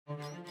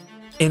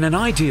In an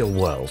ideal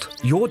world,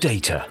 your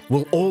data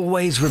will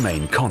always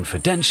remain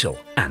confidential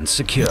and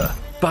secure.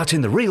 But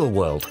in the real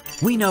world,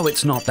 we know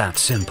it's not that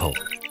simple.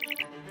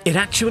 It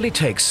actually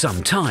takes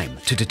some time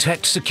to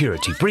detect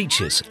security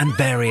breaches and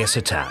various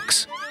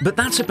attacks. But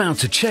that's about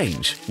to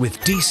change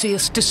with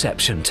Deceus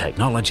deception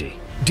technology.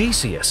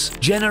 Deceus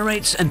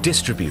generates and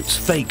distributes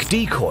fake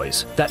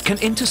decoys that can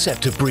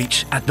intercept a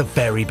breach at the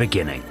very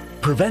beginning,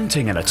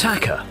 preventing an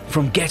attacker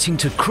from getting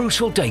to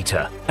crucial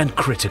data and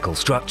critical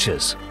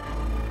structures.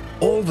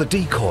 All the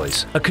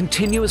decoys are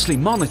continuously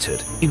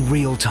monitored in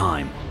real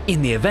time.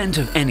 In the event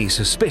of any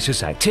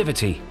suspicious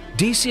activity,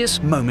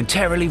 Deceus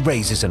momentarily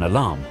raises an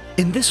alarm.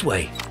 In this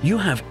way, you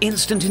have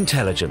instant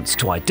intelligence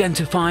to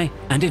identify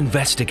and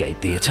investigate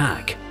the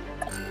attack.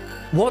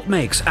 What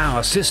makes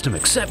our system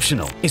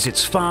exceptional is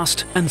its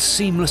fast and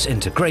seamless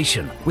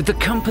integration with the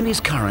company's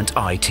current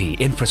IT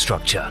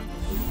infrastructure.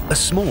 A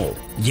small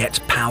yet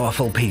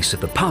powerful piece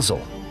of the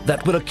puzzle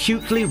that will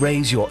acutely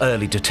raise your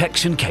early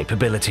detection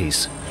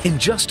capabilities in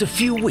just a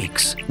few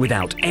weeks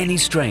without any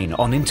strain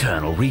on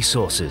internal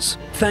resources.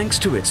 Thanks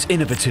to its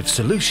innovative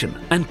solution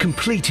and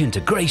complete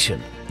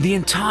integration, the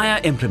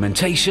entire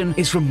implementation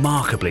is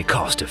remarkably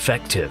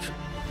cost-effective.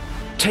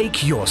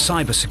 Take your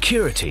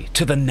cybersecurity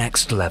to the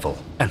next level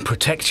and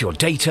protect your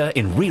data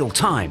in real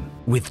time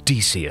with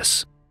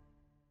Deceus.